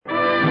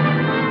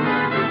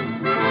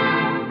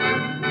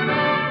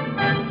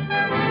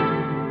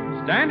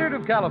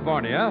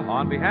California,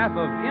 on behalf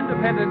of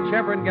independent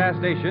Chevron gas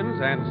stations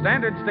and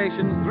standard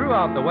stations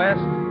throughout the West,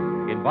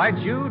 invites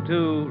you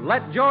to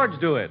Let George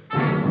Do It.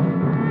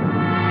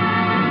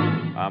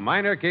 A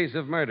minor case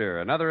of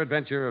murder, another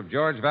adventure of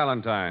George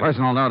Valentine.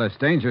 Personal notice,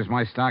 danger's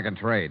my stock and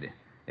trade.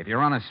 If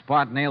you're on a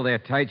spot nailed there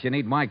tight, you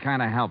need my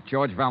kind of help,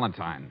 George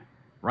Valentine.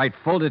 Write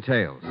full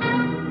details.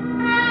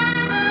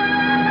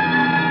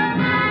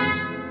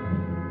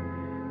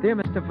 Dear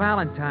Mr.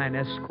 Valentine,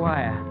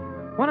 Esquire,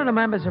 one of the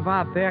members of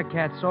our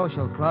Bearcat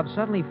Social Club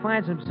suddenly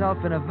finds himself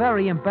in a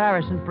very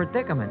embarrassing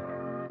predicament.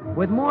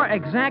 With more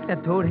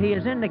exactitude, he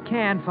is in the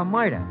can for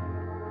murder.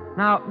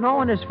 Now,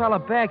 knowing this fellow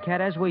Bearcat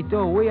as we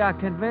do, we are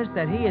convinced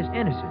that he is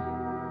innocent.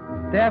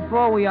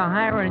 Therefore, we are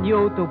hiring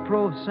you to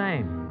prove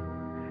same.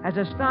 As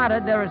a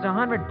starter, there is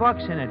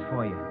 $100 in it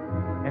for you.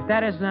 If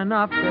that isn't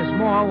enough, there's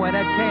more where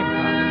that came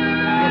from.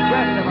 The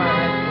address of our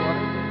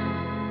headquarters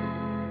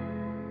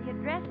The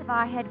address of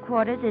our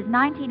headquarters is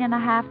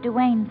 19.5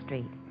 Duane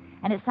Street,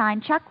 and it's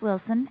signed Chuck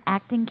Wilson,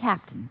 acting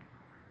captain.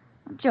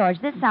 George,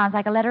 this sounds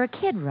like a letter a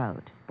kid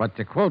wrote. But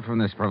to quote from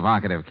this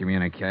provocative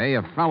communique,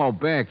 a fellow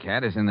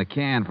Bearcat is in the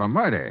can for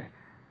murder.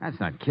 That's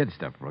not kid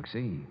stuff,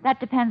 Brooksy. That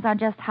depends on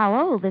just how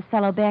old this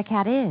fellow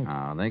Bearcat is.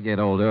 Oh, they get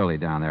old early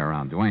down there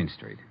around Duane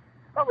Street.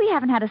 Well, we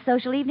haven't had a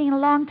social evening in a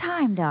long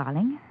time,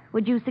 darling.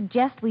 Would you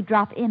suggest we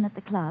drop in at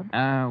the club?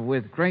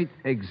 With great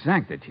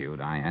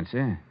exactitude, I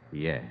answer.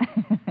 Yeah.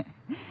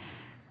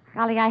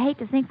 Golly, I hate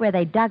to think where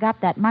they dug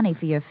up that money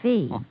for your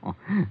fee.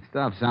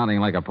 Stop sounding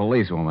like a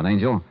policewoman,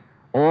 Angel.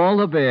 All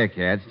the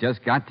Bearcats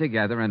just got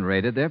together and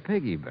raided their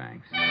piggy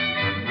banks.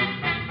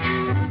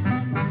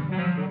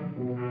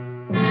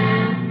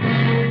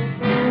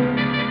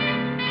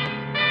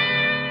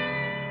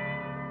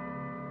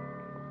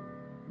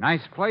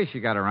 Nice place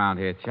you got around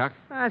here, Chuck.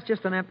 It's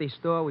just an empty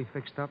store we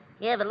fixed up.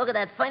 Yeah, but look at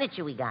that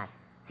furniture we got.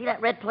 See that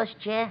red plush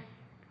chair?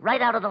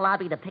 Right out of the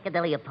lobby of the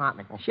Piccadilly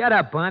apartment. Shut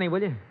up, Barney,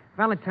 will you?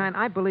 Valentine,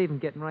 I believe in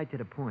getting right to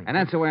the point. And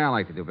that's the way I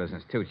like to do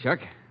business, too, Chuck.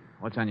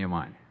 What's on your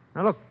mind?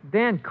 Now, look,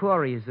 Dan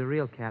Corey is the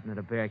real captain of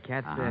the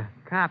Bearcats. Uh-huh.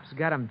 Cops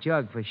got him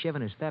jugged for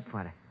shiving his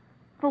stepfather.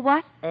 For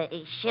what?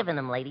 Shiving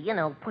him, lady. You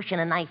know, pushing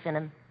a knife in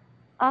him.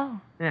 Oh.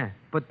 Yeah,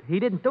 but he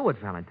didn't do it,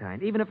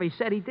 Valentine, even if he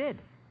said he did.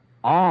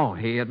 Oh,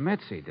 he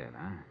admits he did,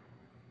 huh?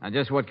 Now,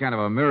 just what kind of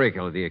a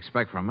miracle do you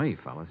expect from me,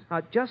 fellas?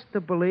 Just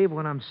to believe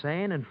what I'm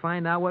saying and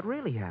find out what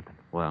really happened.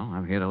 Well,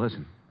 I'm here to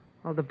listen.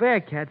 Well, the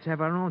Bearcats have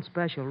our own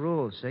special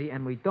rules, see,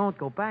 and we don't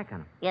go back on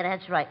them. Yeah,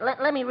 that's right.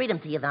 Let me read them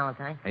to you,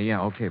 Valentine.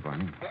 Yeah, okay,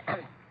 Barney.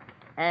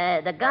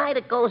 The guy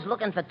that goes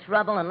looking for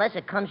trouble unless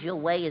it comes your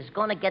way is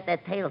going to get their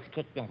tails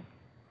kicked in.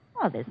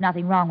 Well, there's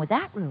nothing wrong with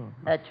that rule.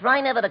 Try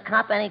never to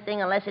cop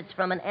anything unless it's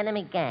from an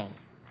enemy gang.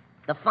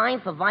 The fine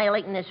for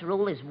violating this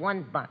rule is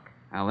 $1.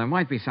 Well, there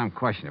might be some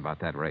question about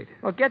that rate.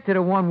 Well, get to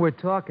the one we're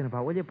talking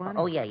about, will you, Barney?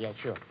 Oh, yeah,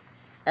 sure.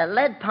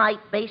 Lead pipe,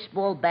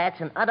 baseball bats,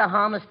 and other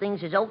harmless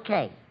things is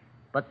okay.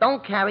 But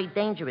don't carry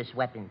dangerous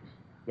weapons.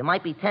 You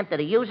might be tempted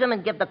to use them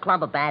and give the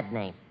club a bad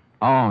name.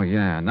 Oh,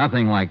 yeah.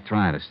 Nothing like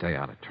trying to stay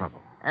out of trouble.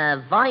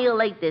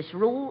 Violate this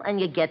rule, and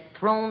you get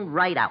thrown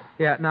right out.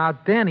 Yeah, now,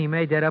 Danny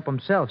made that up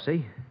himself,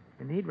 see?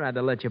 And he'd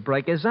rather let you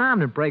break his arm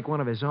than break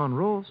one of his own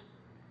rules.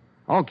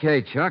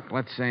 Okay, Chuck,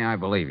 let's say I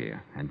believe you.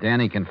 And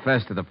Danny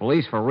confessed to the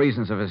police for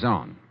reasons of his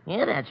own.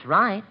 Yeah, that's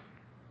right.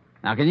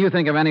 Now, can you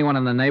think of anyone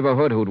in the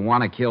neighborhood who'd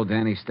want to kill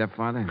Danny's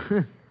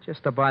stepfather?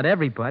 Just about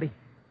everybody.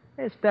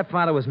 His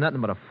stepfather was nothing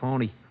but a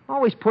phony.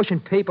 Always pushing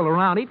people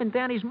around, even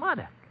Danny's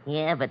mother.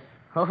 Yeah, but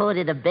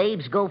did the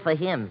babes go for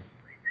him?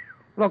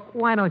 Look,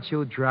 why don't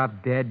you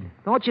drop dead?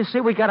 Don't you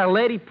see we got a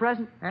lady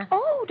present? Huh?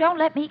 Oh, don't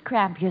let me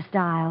cramp your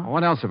style.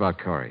 What else about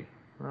Corey?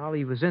 Well,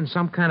 he was in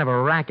some kind of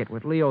a racket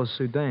with Leo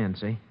Sudan,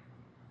 see?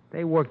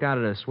 They worked out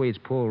at a Swede's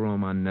pool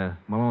room on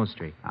Malone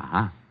Street.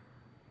 Uh-huh.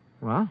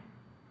 Well,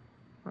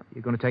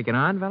 you going to take it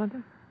on,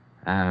 Valentine?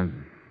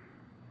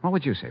 What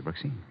would you say,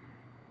 Brooksy?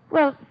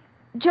 Well,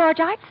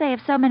 George, I'd say if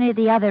so many of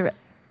the other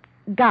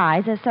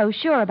guys are so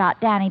sure about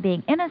Danny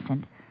being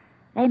innocent,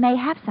 they may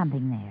have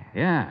something there.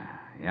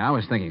 Yeah, I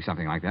was thinking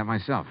something like that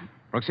myself.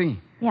 Brooksy?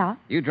 Yeah?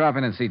 You drop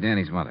in and see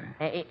Danny's mother.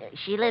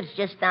 She lives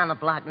just down the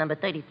block, number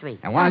 33.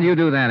 And while you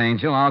do that,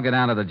 Angel, I'll go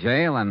down to the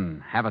jail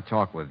and have a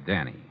talk with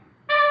Danny.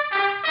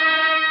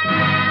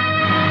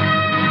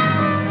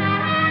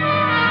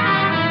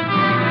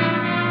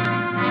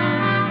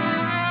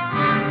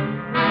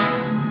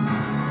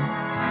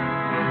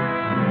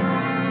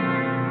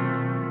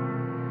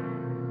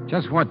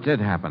 Just what did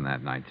happen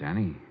that night,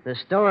 Danny? The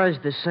story's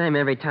the same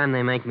every time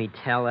they make me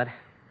tell it.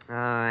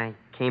 I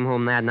came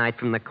home that night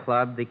from the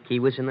club. The key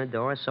was in the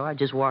door, so I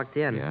just walked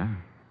in. Yeah?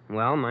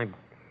 Well,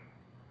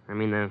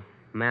 the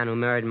man who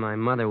married my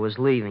mother was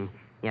leaving.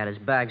 He had his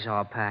bags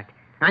all packed.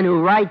 I knew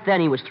right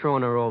then he was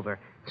throwing her over.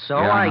 So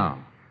I know.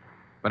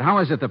 But how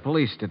is it the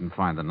police didn't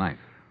find the knife?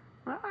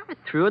 I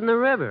threw it in the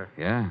river.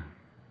 Yeah?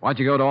 Why'd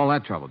you go to all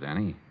that trouble,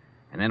 Danny?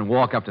 And then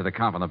walk up to the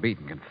cop on the beat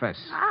and confess?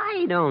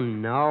 I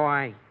don't know.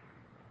 I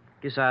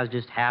guess I was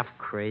just half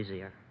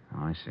crazy. Oh,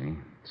 I see.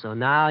 So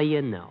now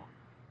you know.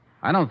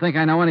 I don't think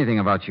I know anything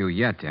about you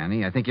yet,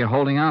 Danny. I think you're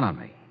holding out on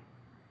me.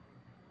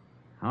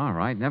 All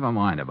right, never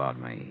mind about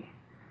me.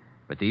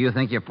 But do you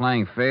think you're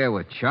playing fair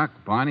with Chuck,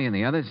 Barney, and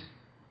the others?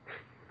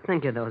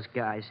 Think of those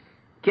guys.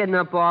 Getting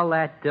up all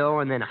that dough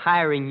and then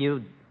hiring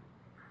you.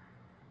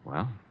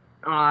 Well?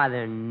 Ah,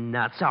 they're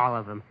nuts, all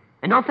of them.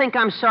 And don't think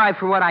I'm sorry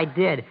for what I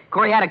did.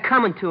 Corey had it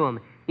coming to him.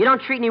 You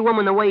don't treat any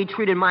woman the way he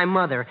treated my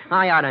mother.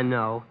 I ought to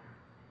know.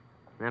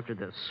 After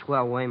the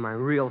swell way my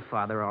real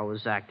father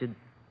always acted.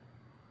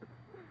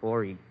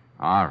 Before he...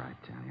 All right,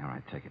 Danny. All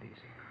right, take it easy.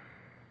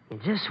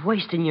 You're just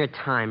wasting your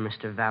time,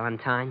 Mr.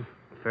 Valentine.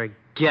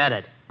 Forget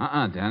it.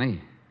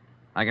 Danny.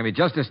 I can be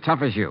just as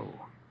tough as you.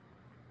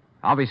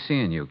 I'll be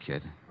seeing you,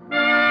 kid.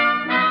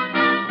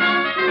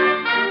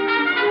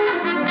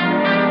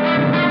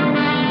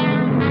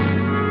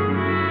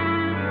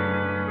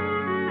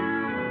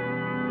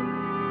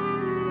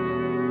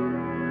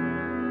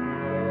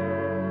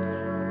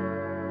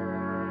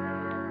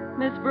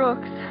 Miss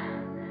Brooks,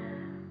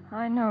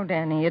 I know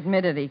Danny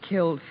admitted he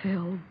killed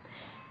Phil.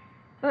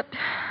 But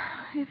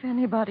if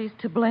anybody's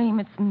to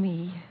blame, it's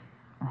me.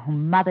 Oh,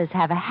 mothers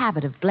have a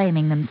habit of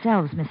blaming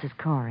themselves, Mrs.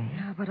 Corey.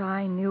 Yeah, but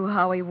I knew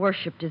how he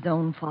worshipped his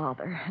own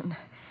father. And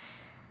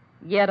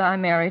yet I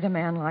married a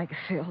man like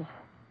Phil.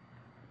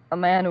 A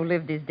man who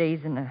lived his days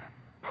in a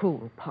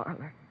pool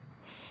parlor.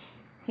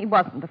 He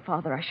wasn't the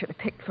father I should have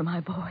picked for my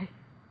boy.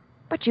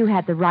 But you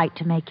had the right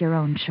to make your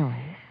own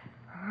choice.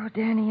 Oh,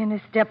 Danny and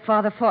his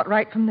stepfather fought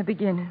right from the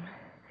beginning.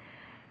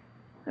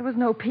 There was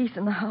no peace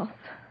in the house.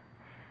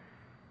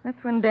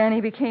 That's when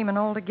Danny became an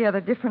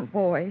altogether different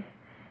boy.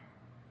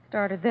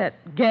 Started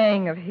that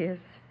gang of his.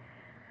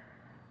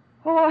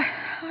 Oh,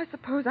 I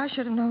suppose I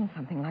should have known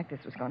something like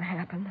this was going to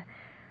happen.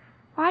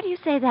 Why do you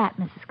say that,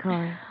 Mrs.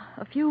 Corey?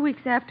 A few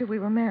weeks after we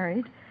were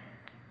married,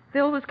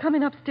 Phil was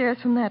coming upstairs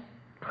from that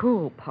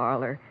pool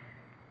parlor.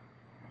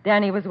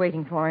 Danny was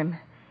waiting for him.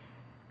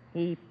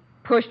 He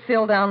pushed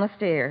Phil down the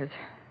stairs.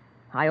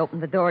 I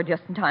opened the door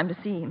just in time to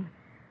see him.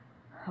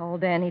 All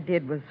Danny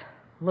did was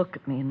look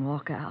at me and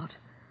walk out.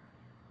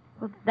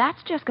 Well,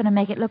 that's just going to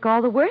make it look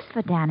all the worse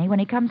for Danny when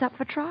he comes up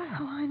for trial.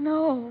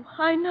 Oh,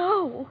 I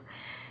know.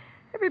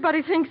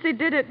 Everybody thinks he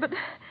did it, but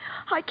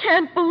I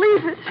can't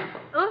believe it.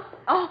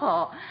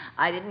 Oh,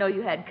 I didn't know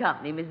you had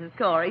company, Mrs.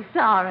 Corey.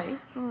 Sorry.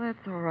 Oh,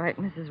 that's all right,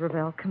 Mrs.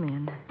 Ravel. Come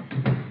in.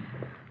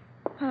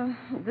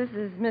 This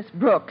is Miss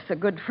Brooks, a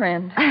good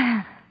friend.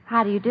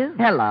 How do you do?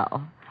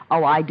 Hello.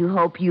 Oh, I do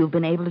hope you've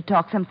been able to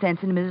talk some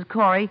sense into Mrs.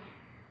 Corey.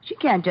 She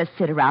can't just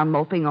sit around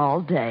moping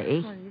all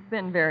day. Well, you've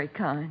been very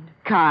kind.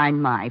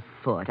 Kind, my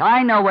foot.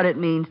 I know what it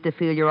means to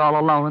feel you're all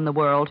alone in the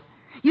world.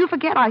 You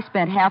forget I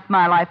spent half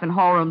my life in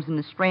hallrooms in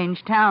the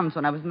strange towns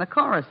when I was in the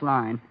chorus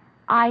line.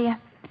 I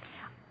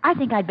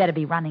think I'd better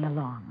be running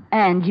along.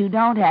 And you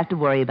don't have to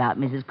worry about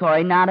Mrs.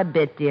 Corey, not a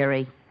bit,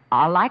 dearie.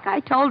 Like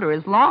I told her,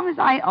 as long as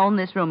I own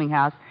this rooming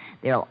house,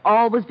 there'll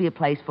always be a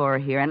place for her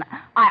here, and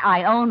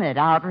I own it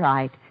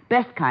outright.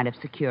 Best kind of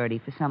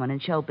security for someone in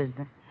show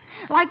business.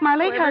 Like my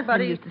late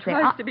husband used to say.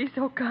 Everybody tries to be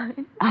so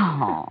kind.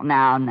 Oh,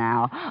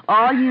 now.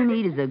 All you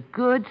need is a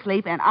good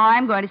sleep, and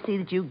I'm going to see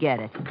that you get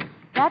it.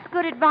 That's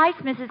good advice,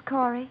 Mrs.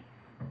 Corey.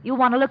 You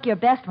want to look your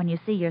best when you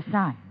see your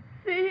son.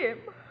 See him?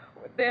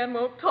 Well, Dan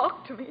won't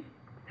talk to me.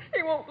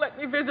 He won't let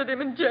me visit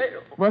him in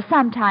jail. Well,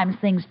 sometimes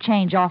things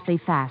change awfully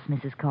fast,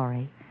 Mrs.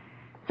 Corey.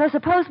 So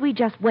suppose we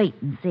just wait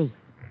and see.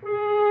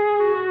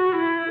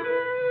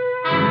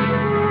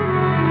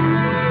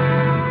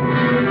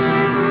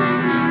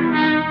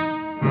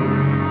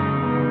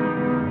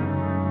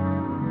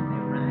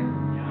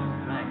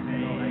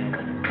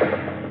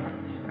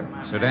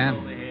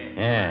 Sudan?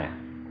 Yeah.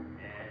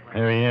 Who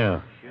are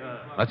you?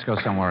 Let's go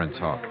somewhere and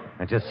talk.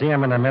 Don't you see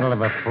I'm in the middle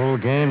of a pool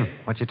game?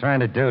 What you trying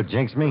to do,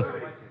 jinx me?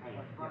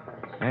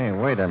 Hey,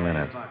 wait a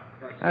minute.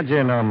 How'd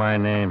you know my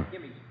name?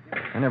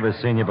 I never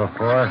seen you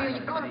before.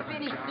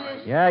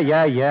 Yeah,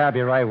 I'll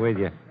be right with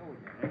you.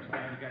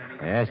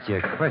 I asked you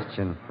a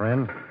question,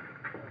 friend.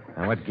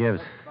 Now, what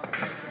gives?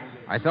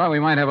 I thought we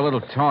might have a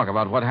little talk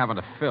about what happened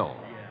to Phil.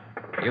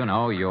 You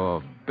know,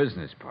 your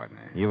business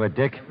partner. You a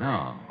dick?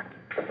 No.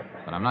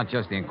 But I'm not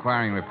just the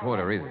inquiring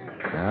reporter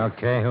either.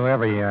 Okay,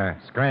 whoever you are.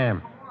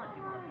 Scram.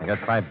 I got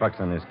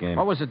 $5 on this game.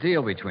 What was the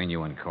deal between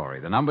you and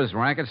Corey? The numbers,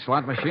 rackets,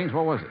 slot machines?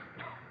 What was it?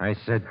 I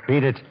said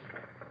beat it.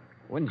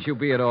 Wouldn't you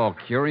be at all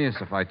curious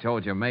if I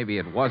told you maybe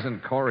it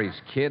wasn't Corey's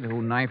kid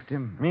who knifed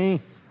him?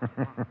 Me?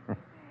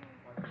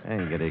 I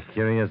ain't got a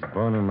curious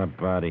bone in my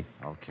body.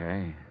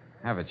 Okay.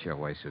 Have it your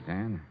way,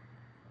 Sudan.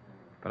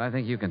 But I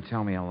think you can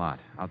tell me a lot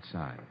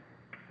outside.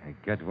 I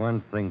got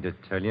one thing to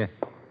tell you.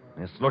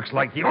 This looks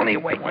like the only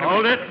way.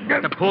 Hold it.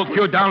 Get the pool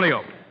cue down,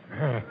 Leo.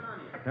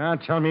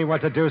 Don't tell me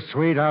what to do,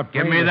 sweet. I'll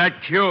Give me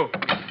that cue.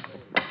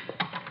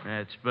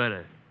 That's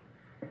better.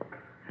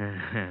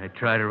 I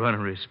try to run a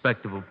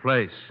respectable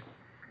place.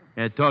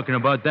 Yeah, talking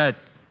about that,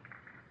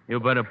 you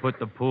better put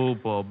the pool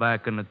ball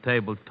back on the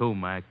table, too,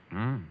 Mac.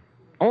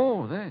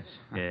 Oh, this.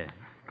 Yeah.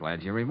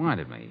 Glad you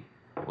reminded me.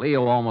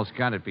 Leo almost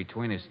got it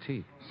between his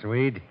teeth.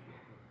 Swede,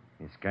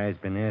 this guy's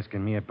been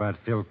asking me about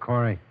Phil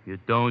Corey. You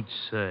don't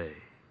say.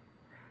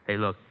 Hey,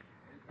 look,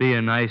 be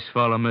a nice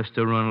fellow,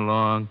 Mr. Run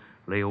Along.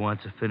 Leo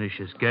wants to finish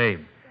his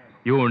game.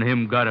 You and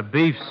him got a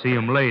beef, see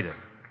him later.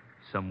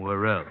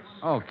 Somewhere else.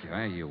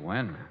 Okay, you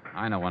win.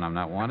 I know when I'm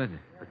not wanted.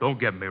 But don't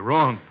get me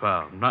wrong,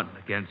 pal. Nothing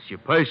against you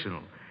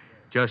personal.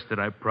 Just that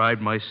I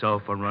pride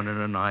myself on running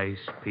a nice,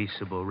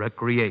 peaceable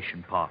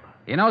recreation parlor.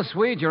 You know,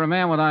 Swede, you're a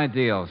man with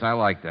ideals. I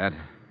like that.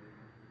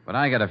 But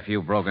I got a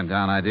few broken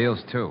down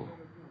ideals, too.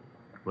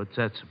 What's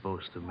that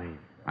supposed to mean?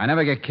 I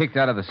never get kicked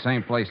out of the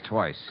same place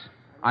twice.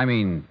 I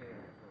mean,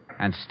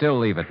 and still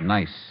leave it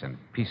nice and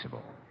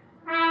peaceable.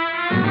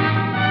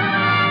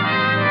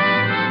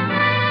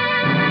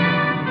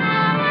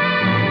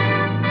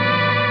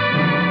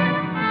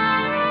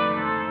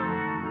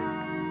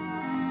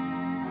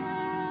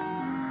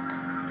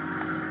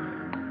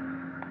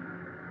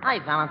 Hi,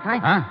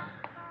 Valentine. Huh?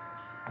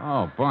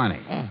 Oh,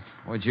 Barney. Yeah.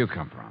 Where'd you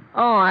come from?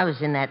 Oh, I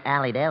was in that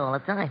alley there all the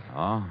time.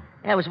 Oh?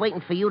 Yeah, I was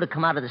waiting for you to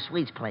come out of the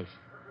Swede's place.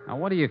 Now,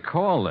 what do you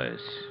call this?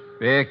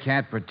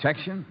 Bearcat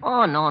protection?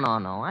 Oh,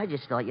 no. I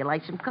just thought you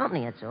liked some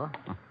company, that's all.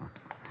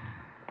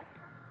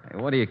 Hey,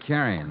 what are you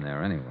carrying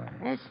there,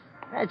 anyway?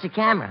 That's a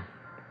camera.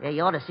 Yeah,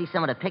 you ought to see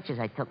some of the pictures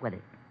I took with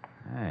it.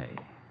 Hey,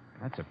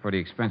 that's a pretty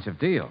expensive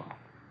deal.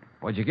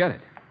 Where'd you get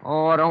it?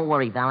 Oh, don't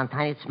worry,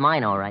 Valentine. It's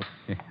mine, all right.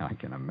 Yeah, I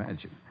can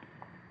imagine.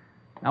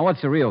 Now,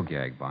 what's the real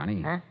gag,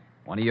 Barney? Huh?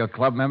 One of your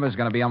club members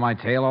going to be on my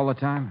tail all the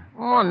time?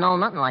 Oh, no,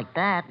 nothing like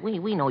that. We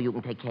know you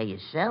can take care of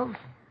yourself.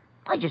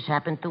 I just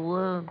happen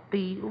to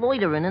be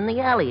loitering in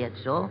the alley,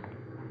 that's all.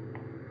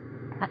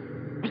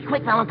 Be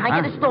quick, Valentine.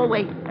 Huh? Get this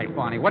doorway. Hey,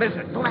 Barney, what is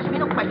it? Don't ask me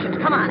no questions.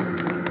 Come on.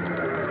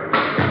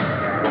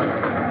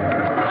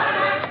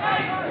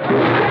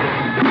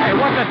 Hey,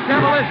 what the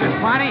devil is this,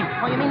 Barney?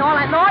 Oh, you mean all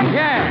that noise?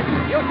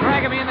 Yeah, you're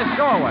dragging me in this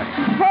doorway.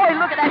 Boy,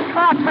 look at that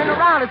car turn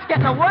around. It's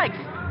getting the works.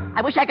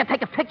 I wish I could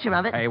take a picture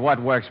of it. Hey,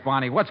 what works,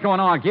 Barney? What's going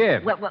on?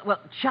 Give. Well,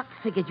 Chuck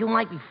figured you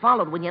might be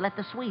followed when you left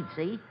the Swede,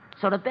 see?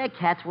 So the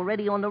Bearcats were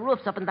already on the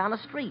roofs up and down the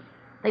street.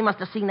 They must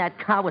have seen that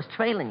car was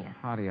trailing you.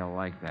 How do you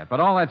like that? But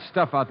all that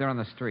stuff out there on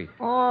the street.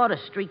 Oh, the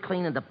street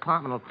cleaning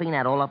department will clean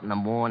that all up in the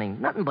morning.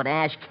 Nothing but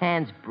ash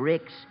cans,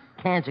 bricks,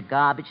 cans of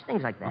garbage,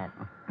 things like that.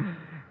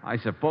 I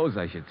suppose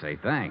I should say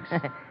thanks.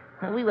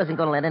 We wasn't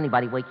going to let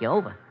anybody wake you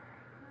over.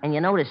 And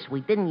you notice we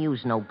didn't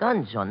use no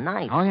guns or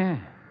knives. Oh, yeah.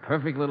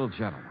 Perfect little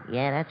gentleman.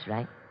 Yeah, that's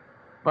right.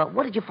 But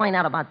what did you find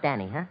out about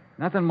Danny, huh?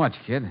 Nothing much,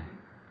 kid.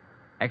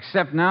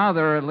 Except now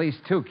there are at least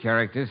two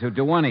characters who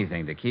do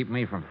anything to keep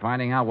me from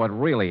finding out what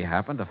really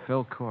happened to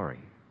Phil Corey.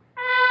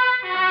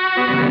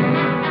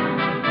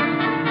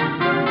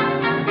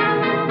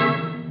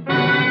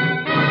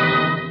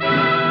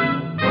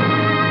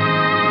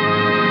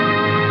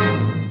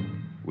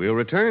 We'll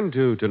return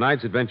to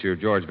tonight's adventure of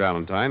George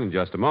Valentine in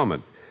just a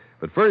moment.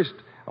 But first,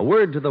 a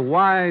word to the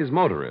wise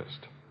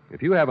motorist.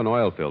 If you have an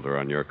oil filter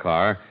on your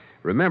car,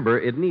 remember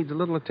it needs a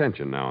little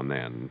attention now and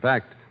then. In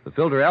fact, the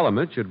filter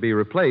element should be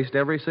replaced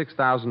every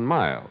 6,000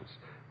 miles.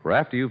 For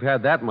after you've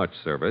had that much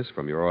service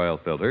from your oil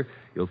filter,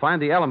 you'll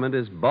find the element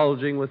is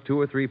bulging with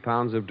 2 or 3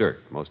 pounds of dirt,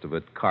 most of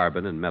it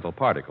carbon and metal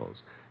particles.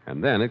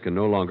 And then it can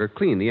no longer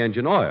clean the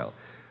engine oil.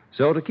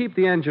 So to keep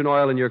the engine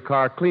oil in your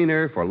car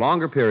cleaner for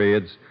longer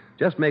periods,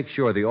 just make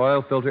sure the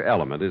oil filter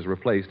element is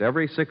replaced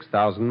every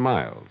 6,000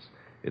 miles.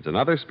 It's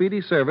another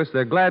speedy service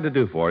they're glad to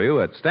do for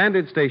you at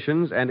standard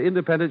stations and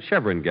independent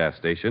Chevron gas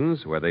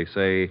stations where they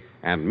say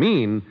and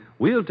mean,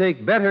 we'll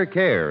take better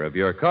care of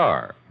your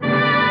car.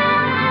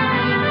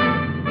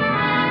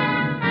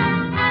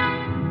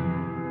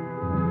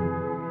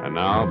 And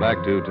now,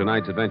 back to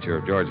tonight's adventure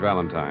of George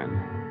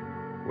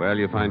Valentine. Well,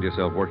 you find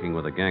yourself working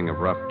with a gang of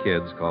rough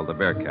kids called the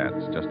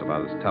Bearcats, just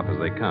about as tough as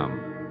they come.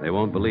 They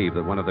won't believe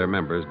that one of their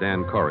members,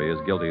 Dan Corey, is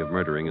guilty of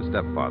murdering his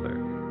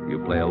stepfather. You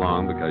play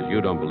along because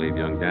you don't believe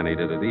young Danny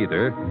did it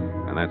either,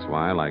 and that's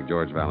why, like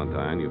George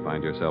Valentine, you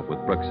find yourself with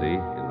Brooksy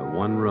in the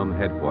one-room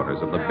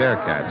headquarters of the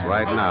Bearcats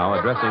right now,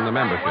 addressing the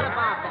membership.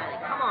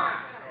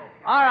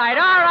 All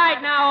right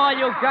now, all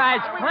you guys,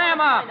 clam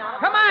up.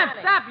 Come on,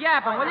 stop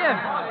yapping, will you?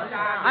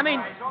 I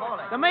mean,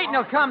 the meeting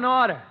will come to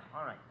order.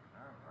 All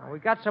right. We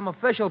got some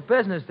official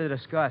business to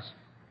discuss.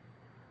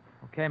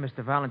 Okay,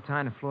 Mr.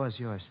 Valentine, the floor is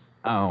yours.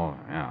 Oh,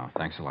 yeah.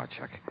 Thanks a lot,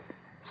 Chuck.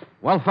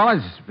 Well,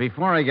 fellas,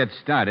 before I get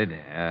started,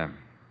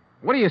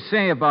 what do you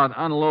say about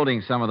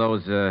unloading some of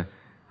those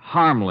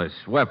harmless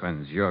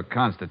weapons your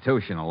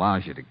Constitution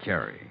allows you to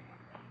carry?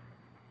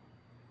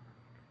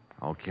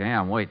 Okay,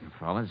 I'm waiting,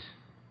 fellas.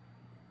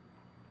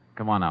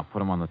 Come on now, put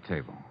them on the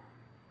table.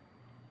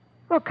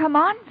 Well, come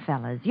on,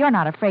 fellas. You're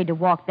not afraid to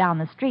walk down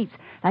the streets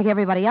like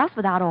everybody else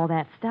without all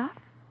that stuff.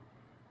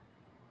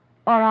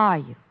 Or are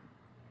you?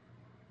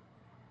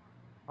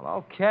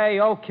 Well,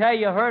 okay,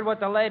 you heard what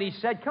the lady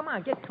said. Come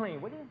on, get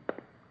clean, will you?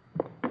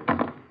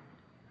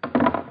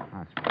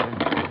 That's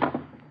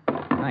better.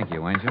 Thank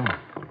you, Angel.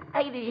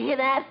 Hey, did you hear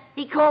that?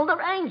 He called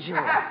her Angel.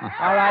 All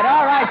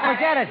right,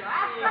 forget it.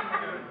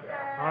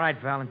 All right,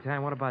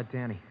 Valentine, what about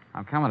Danny?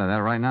 I'm coming to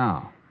that right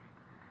now.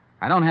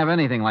 I don't have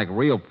anything like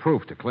real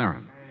proof to clear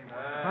him.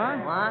 Huh?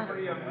 What?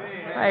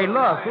 Hey,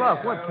 look,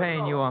 we're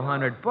paying you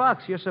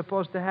 $100. You're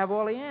supposed to have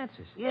all the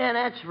answers. Yeah,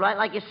 that's right,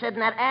 like you said in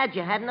that ad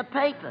you had in the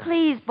paper.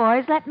 Please,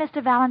 boys, let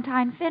Mr.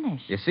 Valentine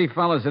finish. You see,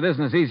 fellas, it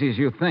isn't as easy as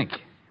you think.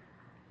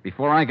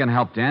 Before I can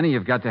help Danny,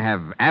 you've got to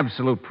have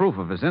absolute proof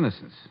of his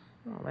innocence.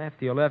 Well,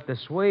 after you left the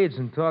Swedes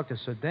and talked to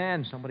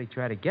Sudan, somebody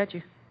tried to get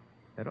you.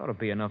 That ought to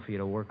be enough for you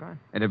to work on.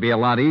 It'd be a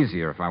lot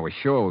easier if I was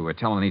sure we were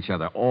telling each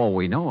other all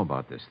we know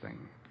about this thing.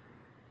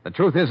 The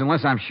truth is,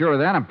 unless I'm sure of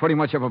that, I'm pretty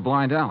much up a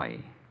blind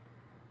alley.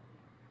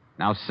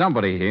 Now,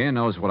 somebody here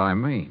knows what I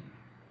mean.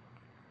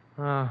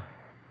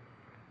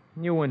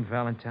 You win,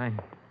 Valentine.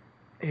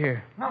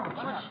 Here. Who's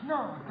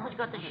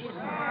got the shit?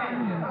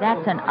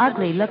 That's an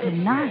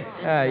ugly-looking knife.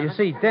 You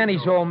see,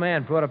 Danny's old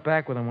man brought it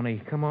back with him when he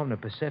come home in the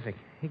Pacific.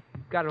 He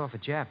got it off a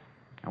Jap.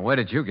 And where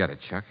did you get it,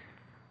 Chuck?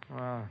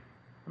 I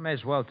may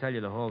as well tell you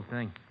the whole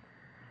thing.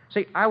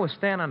 See, I was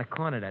standing on the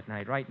corner that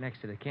night, right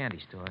next to the candy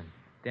store, and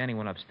Danny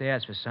went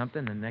upstairs for something,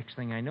 and the next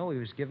thing I know, he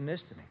was giving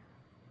this to me.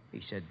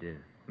 He said,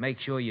 make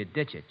sure you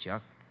ditch it,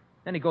 Chuck.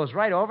 Then he goes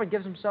right over and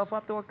gives himself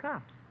up to a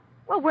cop.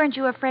 Well, weren't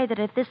you afraid that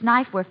if this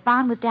knife were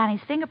found with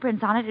Danny's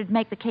fingerprints on it, it'd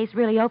make the case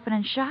really open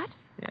and shut?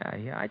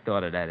 Yeah, I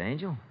thought of that,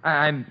 Angel.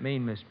 I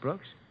mean, Miss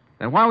Brooks.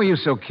 Then why were you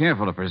so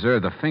careful to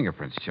preserve the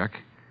fingerprints, Chuck?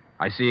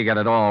 I see you got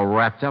it all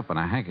wrapped up in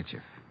a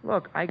handkerchief.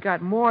 Look, I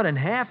got more than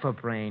half a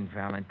brain,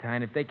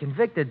 Valentine. If they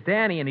convicted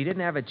Danny and he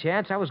didn't have a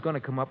chance, I was going to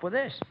come up with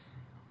this.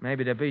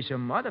 Maybe there'd be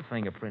some other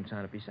fingerprints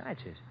on it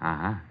besides his.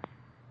 Uh-huh.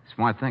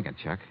 Smart thinking,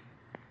 Chuck.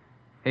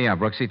 Here,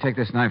 Brooksy, take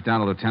this knife down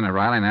to Lieutenant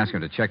Riley and ask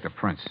him to check the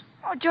prints.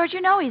 Oh, George,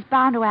 you know he's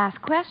bound to ask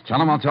questions.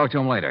 Tell him I'll talk to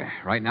him later.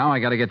 Right now, I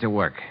got to get to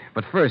work.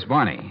 But first,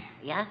 Barney.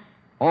 Yeah?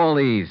 All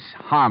these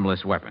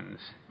harmless weapons.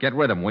 Get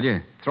rid of them, will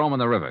you? Throw them in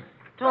the river.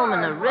 Throw him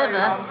in the river?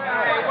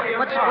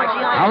 What's the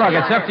idea? Now, look,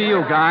 it's up to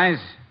you, guys.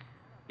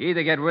 You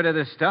either get rid of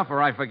this stuff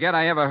or I forget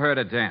I ever heard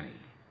of Danny.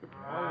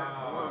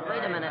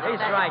 Wait a minute. He's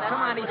right.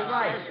 Come on, he's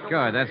right.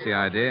 Good, that's the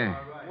idea.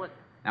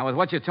 Now, with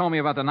what you told me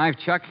about the knife,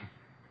 Chuck,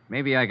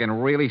 maybe I can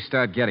really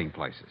start getting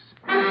places.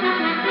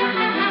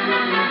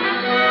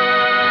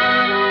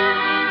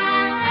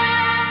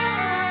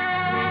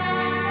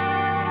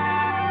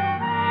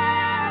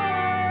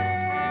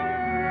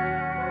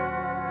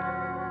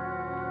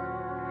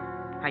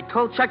 I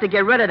told Chuck to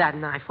get rid of that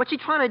knife. What's he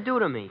trying to do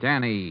to me?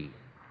 Danny,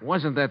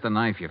 wasn't that the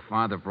knife your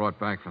father brought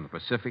back from the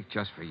Pacific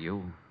just for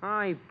you?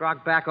 Oh, he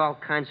brought back all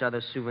kinds of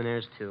other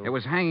souvenirs, too. It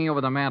was hanging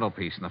over the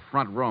mantelpiece in the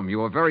front room. You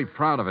were very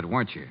proud of it,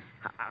 weren't you?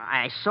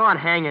 I saw it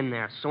hanging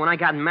there, so when I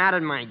got mad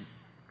at him, I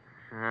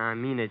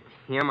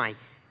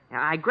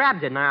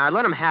grabbed it and I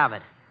let him have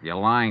it. You're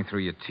lying through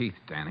your teeth,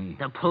 Danny.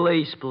 The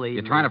police believe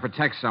You're trying to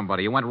protect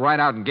somebody. You went right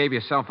out and gave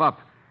yourself up.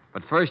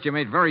 But first, you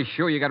made very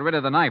sure you got rid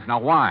of the knife. Now,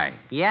 why?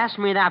 You asked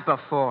me that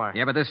before.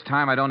 Yeah, but this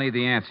time I don't need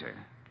the answer.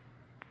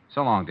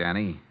 So long,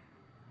 Danny.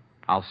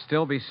 I'll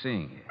still be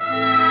seeing you.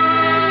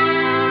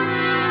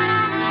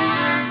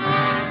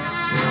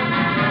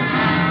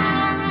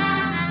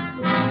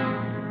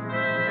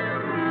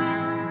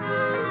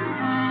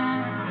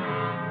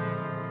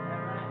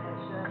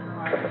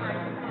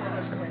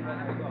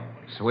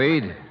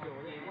 Swede,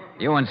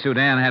 you and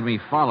Sudan had me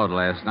followed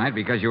last night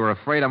because you were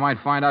afraid I might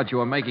find out you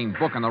were making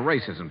book on the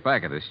races in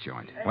back of this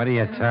joint. What are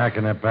you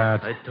talking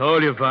about? I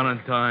told you,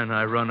 Valentine,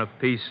 I run a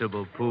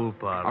peaceable pool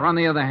parlor. Or on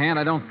the other hand,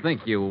 I don't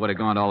think you would have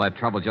gone to all that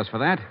trouble just for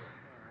that.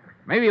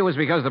 Maybe it was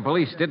because the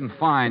police didn't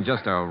find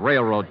just a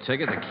railroad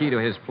ticket, the key to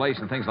his place,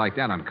 and things like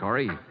that on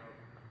Corey.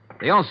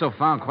 They also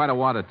found quite a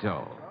wad of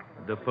dough.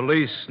 The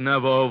police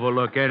never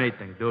overlook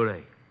anything, do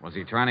they? Was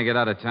he trying to get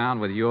out of town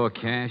with your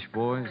cash,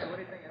 boys?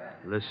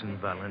 Listen,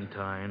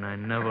 Valentine, I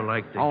never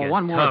like to Oh, get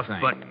one more tough, thing.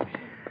 but...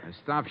 Now,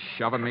 stop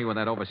shoving me with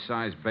that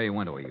oversized bay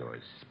window of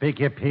yours. Speak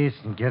your piece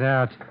and get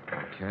out.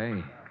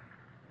 Okay.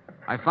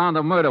 I found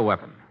the murder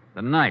weapon,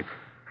 the knife.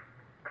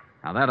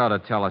 Now, that ought to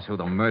tell us who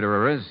the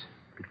murderer is.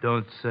 You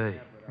don't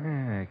say.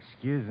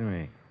 Excuse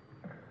me.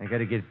 I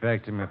gotta get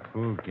back to my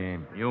pool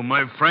game. You,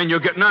 my friend, you're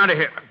getting out of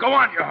here. Go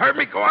on, you heard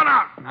me. Go on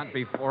out. Not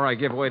before I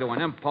give way to an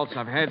impulse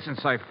I've had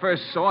since I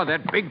first saw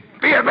that big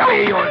beer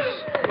belly of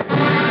yours.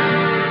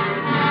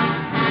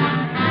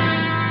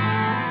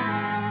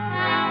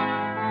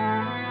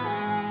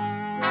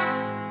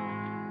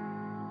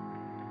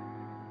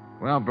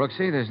 Well,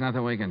 Brooksy, there's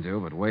nothing we can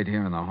do but wait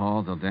here in the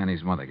hall till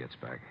Danny's mother gets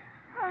back.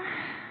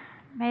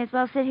 May as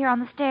well sit here on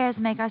the stairs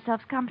and make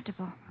ourselves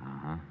comfortable.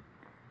 Uh-huh.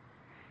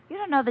 You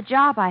don't know the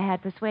job I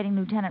had persuading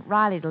Lieutenant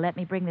Riley to let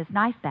me bring this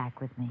knife back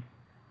with me.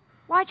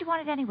 Why'd you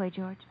want it anyway,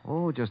 George?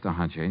 Oh, just a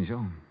hunch,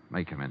 Angel.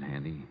 May come in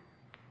handy.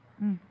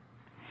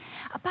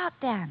 About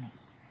Danny.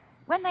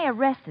 When they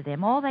arrested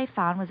him, all they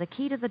found was a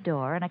key to the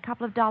door and a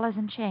couple of dollars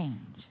in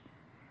change.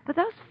 But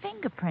those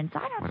fingerprints,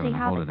 I don't Wait a see minute.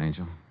 how Hold it,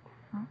 Angel.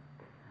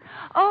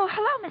 Oh,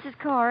 hello, Mrs.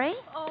 Corey.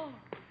 Oh,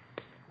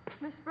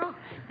 Miss Brooks.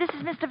 This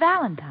is Mr.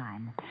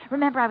 Valentine.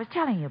 Remember, I was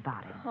telling you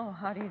about him. Oh,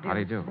 how do you do? How do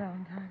you do? Mr.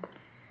 Valentine?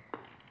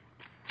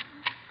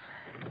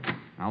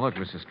 Now, look,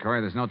 Mrs.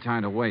 Corey, there's no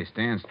time to waste.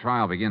 Dan's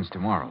trial begins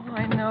tomorrow. Oh,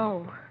 I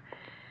know.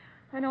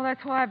 I know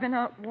that's why I've been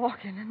out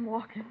walking and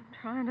walking,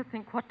 trying to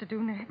think what to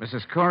do next.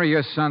 Mrs. Corey,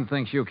 your son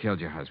thinks you killed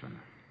your husband.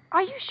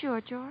 Are you sure,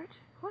 George?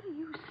 What are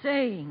you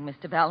saying,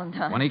 Mr.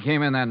 Valentine? When he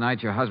came in that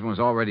night, your husband was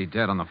already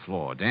dead on the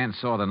floor. Dan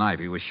saw the knife.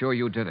 He was sure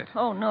you did it.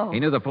 Oh, no. He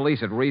knew the police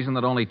had reasoned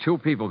that only 2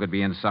 people could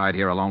be inside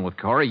here alone with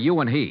Corey,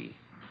 you and he.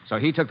 So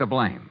he took the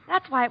blame.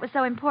 That's why it was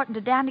so important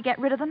to Dan to get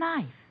rid of the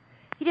knife.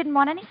 He didn't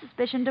want any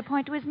suspicion to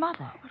point to his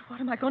mother. But what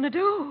am I going to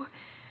do?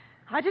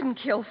 I didn't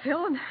kill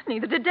Phil, and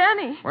neither did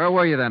Danny. Where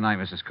were you that night,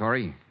 Mrs.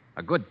 Corey?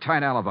 A good,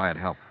 tight alibi would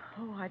help.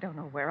 Oh, I don't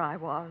know where I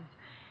was.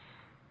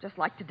 Just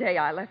like today,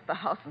 I left the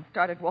house and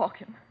started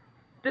walking.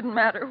 Didn't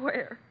matter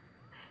where.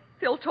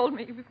 Phil told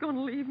me he was going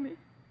to leave me.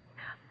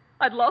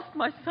 I'd lost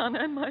my son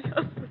and my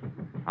husband.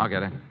 I'll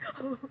get it.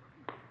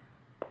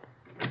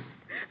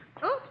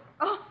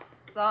 Oh,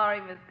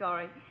 sorry, Miss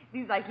Corey.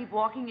 Seems I keep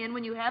walking in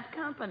when you have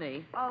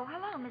company. Oh,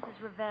 hello,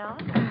 Mrs. Ravel.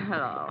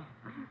 Hello.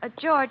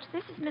 George,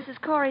 this is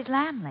Mrs. Corey's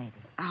landlady.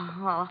 Oh,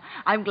 well,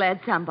 I'm glad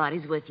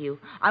somebody's with you.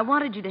 I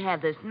wanted you to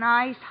have this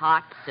nice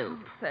hot soup.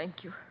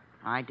 Thank you.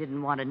 I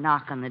didn't want to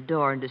knock on the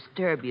door and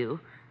disturb you,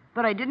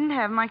 but I didn't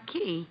have my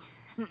key.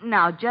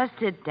 Now, just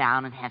sit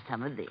down and have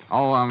some of this.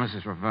 Oh,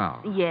 Mrs.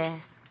 Ravel.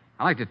 Yes.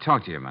 I'd like to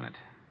talk to you a minute.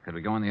 Could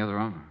we go in the other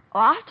room? Oh,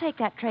 I'll take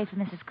that tray for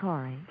Mrs.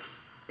 Corey.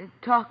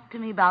 Talk to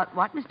me about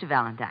what, Mr.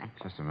 Valentine?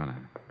 Just a minute.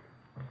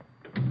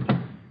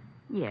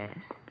 Yes.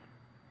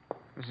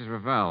 Mrs.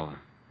 Ravel,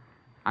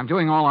 I'm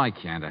doing all I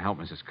can to help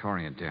Mrs.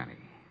 Corey and Danny.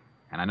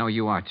 And I know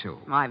you are, too.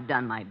 I've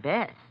done my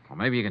best. Well,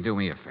 maybe you can do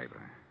me a favor.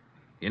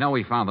 You know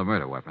we found the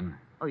murder weapon.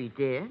 Oh, you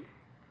did?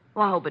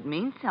 Well, I hope it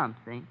means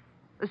something.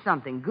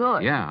 Something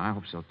good. Yeah, I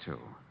hope so, too.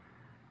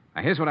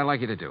 Now, here's what I'd like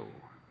you to do.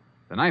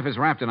 The knife is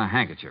wrapped in a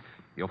handkerchief.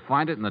 You'll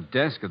find it in the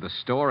desk of the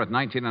store at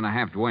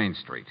 19½ Duane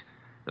Street,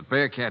 the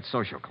Bearcat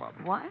Social Club.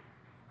 What?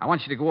 I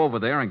want you to go over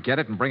there and get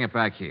it and bring it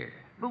back here.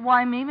 But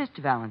why me, Mr.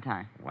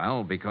 Valentine?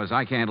 Well, because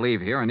I can't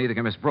leave here, and neither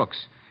can Miss Brooks.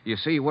 You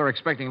see, we're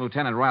expecting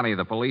Lieutenant Riley of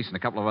the police and a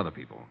couple of other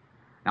people.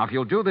 Now, if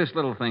you'll do this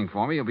little thing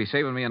for me, you'll be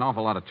saving me an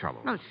awful lot of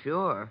trouble. Oh,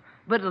 sure.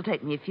 But it'll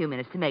take me a few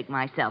minutes to make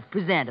myself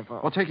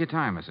presentable. Well, take your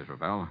time, Mrs.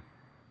 Ravel.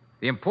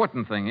 The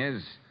important thing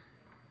is,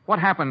 what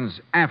happens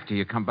after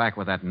you come back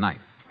with that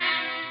knife?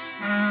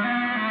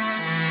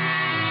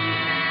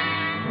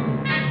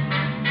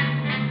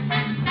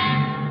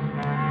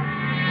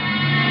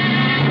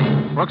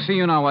 Brooksy,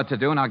 you know what to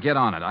do. Now get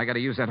on it. I got to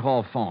use that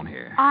hall phone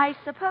here. I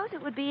suppose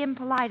it would be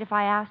impolite if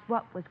I asked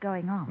what was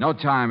going on. No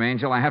time,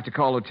 Angel. I have to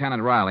call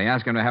Lieutenant Riley.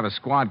 Ask him to have a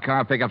squad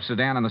car pick up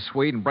Sudan and the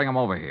Swede and bring them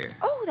over here.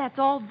 Oh, that's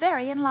all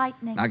very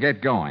enlightening. Now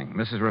get going.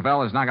 Mrs.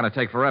 Ravel is not going to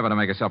take forever to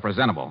make herself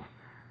presentable.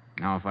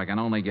 Now, if I can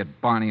only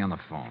get Barney on the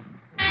phone.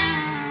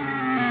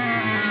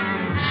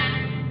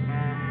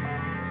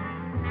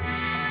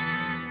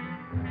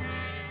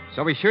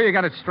 So be sure you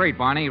got it straight,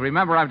 Barney.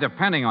 Remember, I'm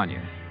depending on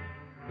you.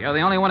 You're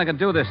the only one who can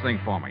do this thing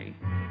for me.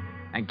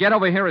 And get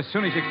over here as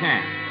soon as you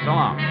can. So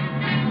long.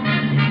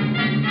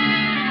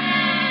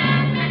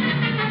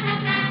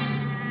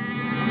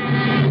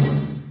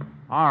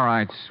 All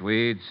right,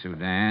 Swede,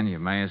 Sudan, you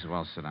may as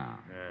well sit down.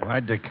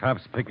 Why'd the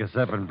cops pick us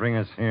up and bring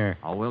us here?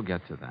 Oh, we'll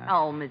get to that.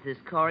 Oh, Mrs.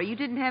 Corey, you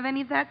didn't have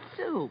any of that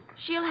soup.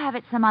 She'll have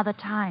it some other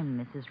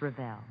time, Mrs.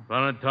 Ravel.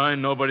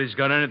 Valentine, nobody's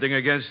got anything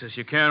against us.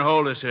 You can't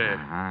hold us here.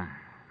 Uh-huh.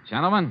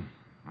 Gentlemen,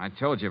 I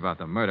told you about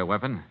the murder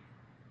weapon.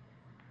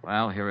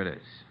 Well, here it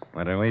is.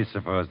 What are we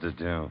supposed to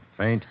do?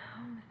 Faint?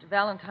 Oh, Mr.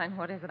 Valentine,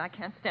 what is it? I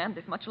can't stand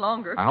this much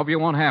longer. I hope you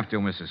won't have to,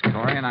 Mrs.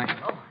 Corey, and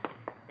I... Oh,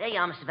 there you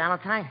are, Mr.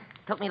 Valentine.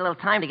 Took me a little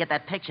time to get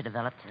that picture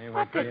developed.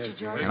 What picture,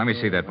 George? Hey, let me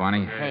see that,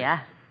 Barney. Here you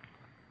are.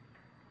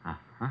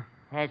 Uh-huh.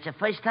 It's the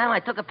first time I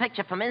took a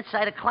picture from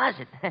inside a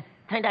closet.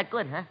 Turned out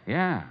good, huh?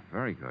 Yeah,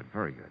 very good,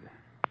 very good.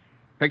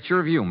 Picture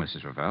of you,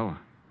 Mrs. Ravel,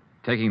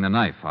 taking the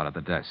knife out of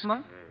the desk.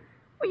 What?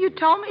 Well, you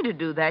told me to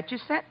do that. You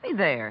sent me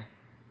there.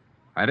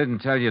 I didn't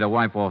tell you to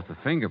wipe off the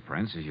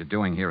fingerprints as you're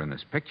doing here in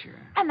this picture.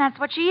 And that's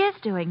what she is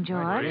doing,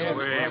 George.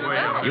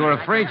 You were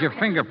afraid your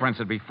fingerprints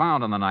would be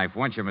found on the knife,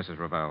 weren't you, Mrs.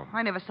 Ravel?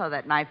 I never saw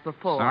that knife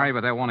before. Sorry, but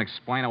that won't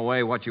explain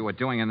away what you were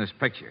doing in this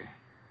picture.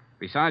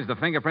 Besides, the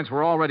fingerprints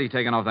were already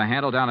taken off the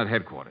handle down at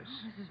headquarters.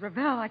 Mrs.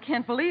 Ravel, I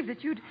can't believe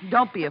that you'd...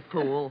 Don't be a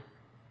fool.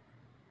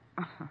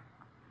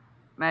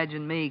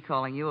 Imagine me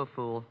calling you a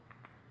fool.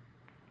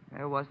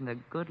 There wasn't a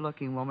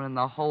good-looking woman in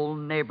the whole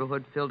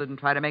neighborhood Phil didn't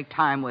try to make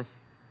time with.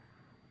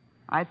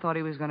 I thought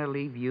he was going to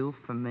leave you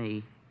for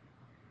me.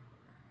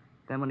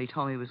 Then when he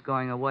told me he was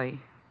going away,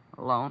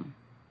 alone,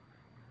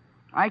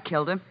 I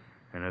killed him.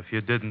 And if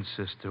you didn't,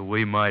 sister,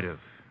 we might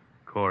have.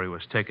 Corey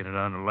was taking it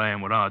on the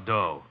lam with our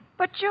dough.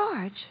 But,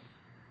 George,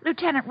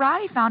 Lieutenant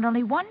Riley found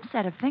only one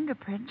set of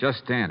fingerprints.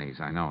 Just Danny's,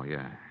 I know,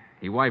 yeah.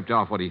 He wiped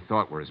off what he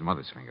thought were his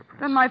mother's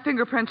fingerprints. Then my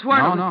fingerprints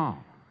weren't... No.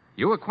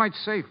 You were quite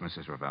safe,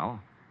 Mrs.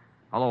 Ravel.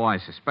 Although I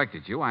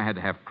suspected you, I had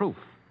to have proof.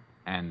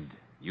 And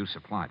you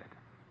supplied it.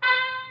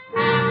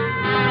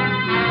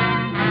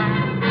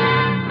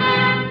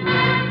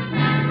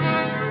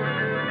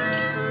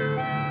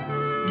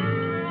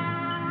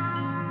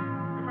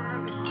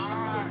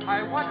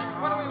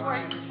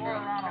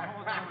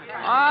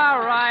 All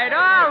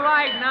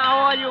right, now,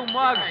 all you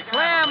mugs.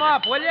 Clear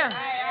up, will you?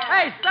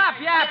 Hey, stop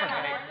yapping.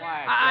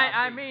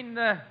 I mean,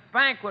 the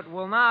banquet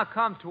will now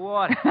come to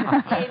order.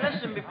 Hey,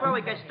 listen, before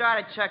we get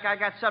started, Chuck, I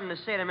got something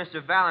to say to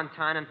Mr.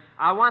 Valentine, and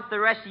I want the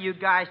rest of you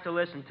guys to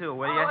listen too,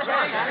 will you? Okay.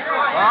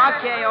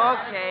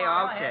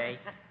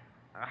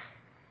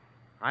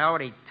 I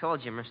already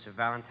told you, Mr.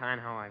 Valentine,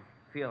 how I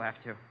feel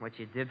after what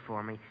you did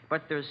for me.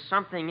 But there's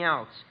something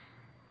else.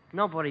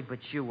 Nobody but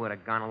you would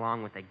have gone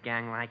along with a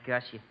gang like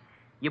us.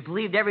 You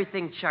believed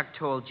everything Chuck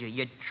told you.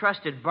 You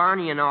trusted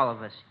Barney and all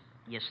of us.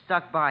 You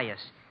stuck by us.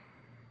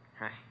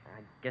 I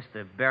guess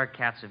the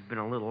Bearcats have been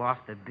a little off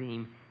the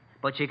beam,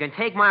 but you can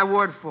take my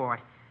word for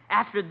it.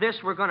 After this,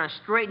 we're going to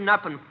straighten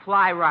up and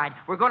fly ride.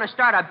 We're going to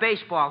start a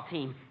baseball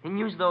team and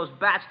use those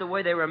bats the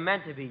way they were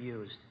meant to be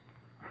used.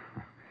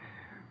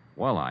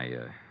 Well,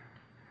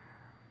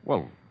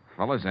 Well,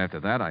 fellas, after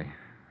that,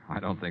 I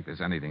don't think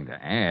there's anything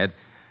to add,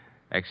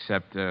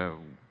 except,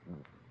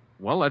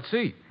 well, let's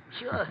see.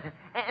 Sure.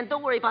 And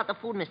don't worry about the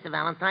food, Mr.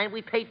 Valentine.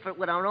 We paid for it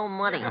with our own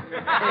money. Sure.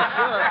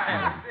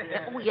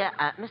 Oh, yeah,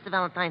 Mr.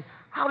 Valentine,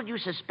 how did you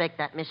suspect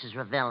that Mrs.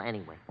 Ravel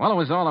anyway? Well, it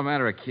was all a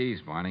matter of keys,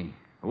 Barney.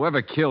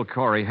 Whoever killed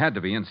Corey had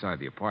to be inside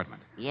the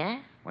apartment. Yeah?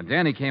 When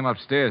Danny came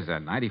upstairs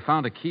that night, he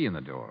found a key in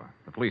the door.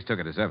 The police took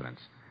it as evidence.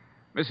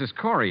 Mrs.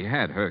 Corey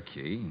had her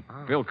key.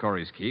 Oh. Bill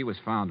Corey's key was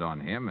found on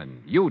him,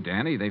 and you,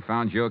 Danny, they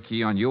found your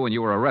key on you and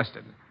you were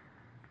arrested.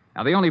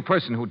 Now, the only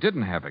person who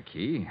didn't have a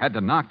key, had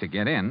to knock to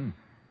get in,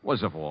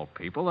 was, of all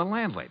people, the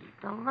landlady.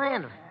 The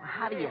landlady?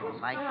 How do you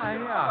like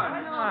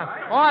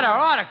it?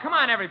 Order. Come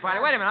on, everybody.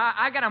 Wait a minute.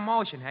 I got a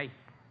motion, hey.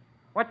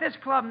 What this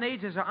club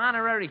needs is an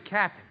honorary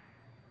captain.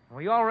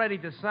 We already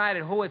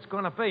decided who it's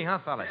going to be, huh,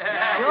 fellas?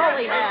 Sure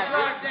we have.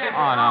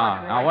 Oh,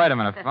 no. Now, wait a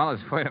minute,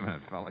 fellas.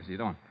 You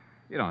don't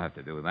have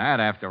to do that.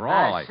 After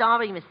all,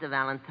 Sorry, Mr.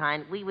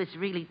 Valentine. We was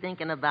really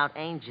thinking about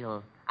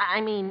Angel. I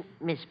mean,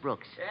 Miss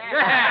Brooks. You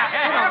don't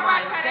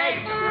mind,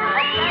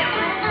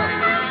 okay?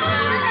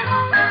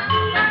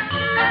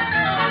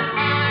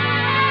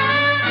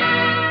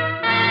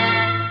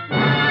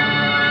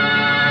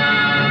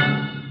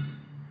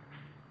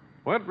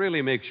 What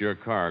really makes your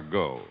car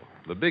go?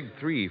 The big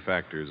three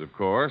factors, of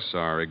course,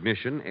 are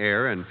ignition,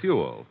 air, and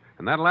fuel.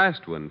 And that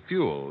last one,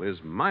 fuel, is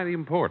mighty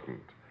important.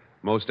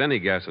 Most any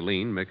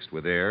gasoline mixed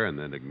with air and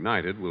then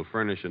ignited will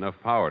furnish enough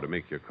power to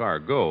make your car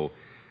go.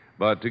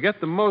 But to get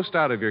the most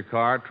out of your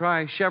car,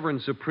 try Chevron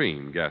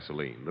Supreme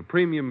gasoline, the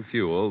premium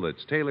fuel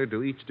that's tailored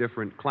to each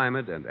different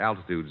climate and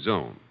altitude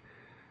zone.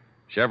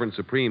 Chevron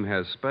Supreme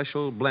has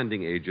special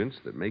blending agents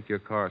that make your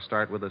car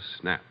start with a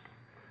snap.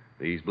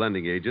 These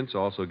blending agents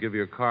also give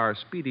your car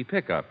speedy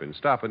pickup in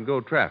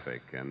stop-and-go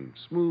traffic and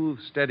smooth,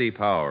 steady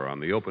power on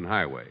the open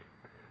highway.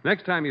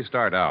 Next time you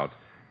start out,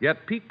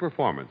 get peak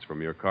performance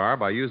from your car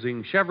by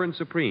using Chevron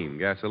Supreme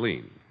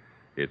gasoline.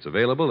 It's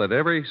available at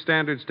every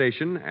standard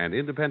station and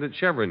independent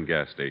Chevron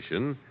gas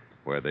station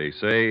where they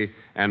say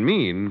and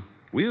mean,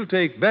 we'll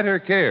take better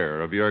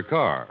care of your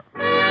car.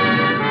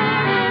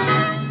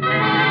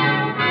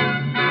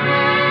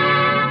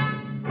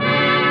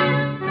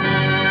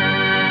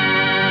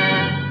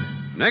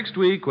 Next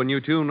week, when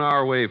you tune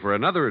our way for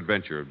another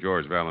adventure of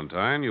George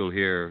Valentine, you'll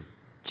hear...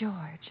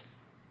 George,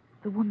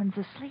 the woman's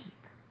asleep.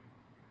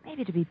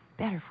 Maybe it'd be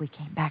better if we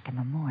came back in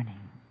the morning.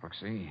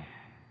 Brooksy,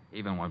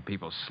 even when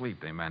people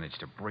sleep, they manage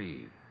to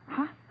breathe.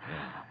 Huh?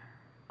 Yeah.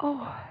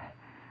 Oh.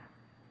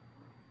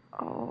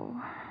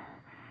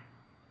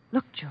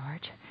 Look,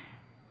 George.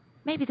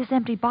 Maybe this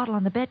empty bottle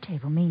on the bed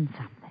table means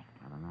something.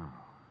 I don't know.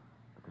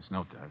 But this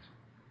note does.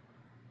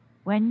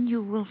 When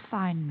you will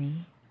find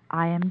me,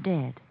 I am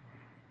dead.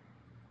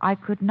 I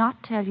could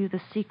not tell you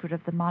the secret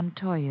of the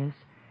Montoyas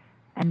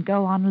and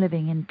go on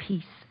living in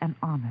peace and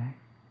honor.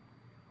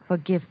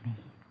 Forgive me,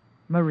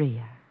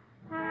 Maria.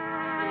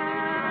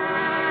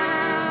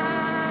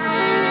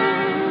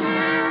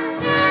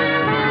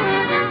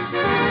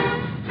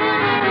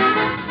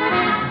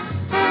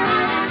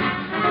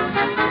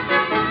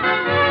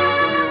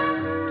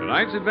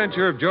 Tonight's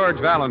adventure of George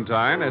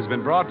Valentine has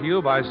been brought to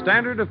you by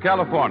Standard of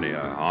California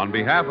on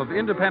behalf of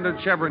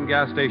independent Chevron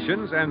gas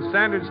stations and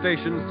Standard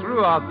stations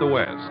throughout the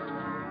West.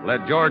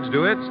 Let George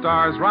Do It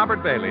stars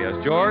Robert Bailey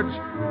as George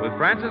with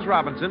Frances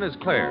Robinson as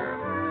Claire.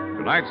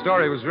 Tonight's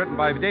story was written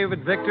by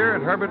David Victor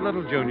and Herbert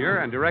Little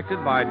Jr. and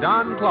directed by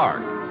Don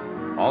Clark.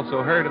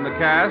 Also heard in the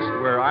cast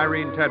were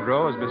Irene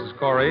Tedrow as Mrs.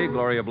 Corey,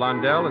 Gloria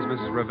Blondell as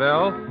Mrs.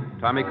 Ravel,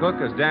 Tommy Cook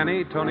as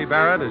Danny, Tony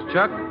Barrett as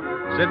Chuck,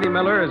 Sidney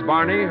Miller as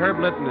Barney, Herb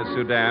Litton as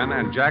Sudan,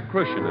 and Jack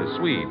Crucian as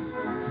Swede.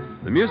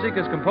 The music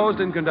is composed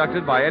and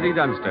conducted by Eddie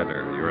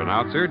Dunstetter. Your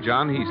announcer,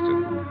 John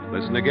Heaston.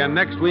 Listen again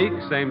next week,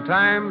 same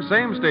time,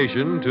 same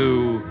station,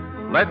 to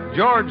Let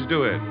George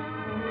Do It.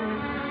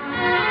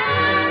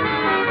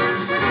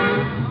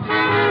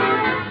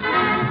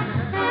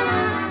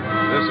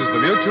 This is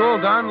the Mutual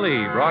Don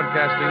Lee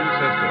Broadcasting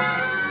System.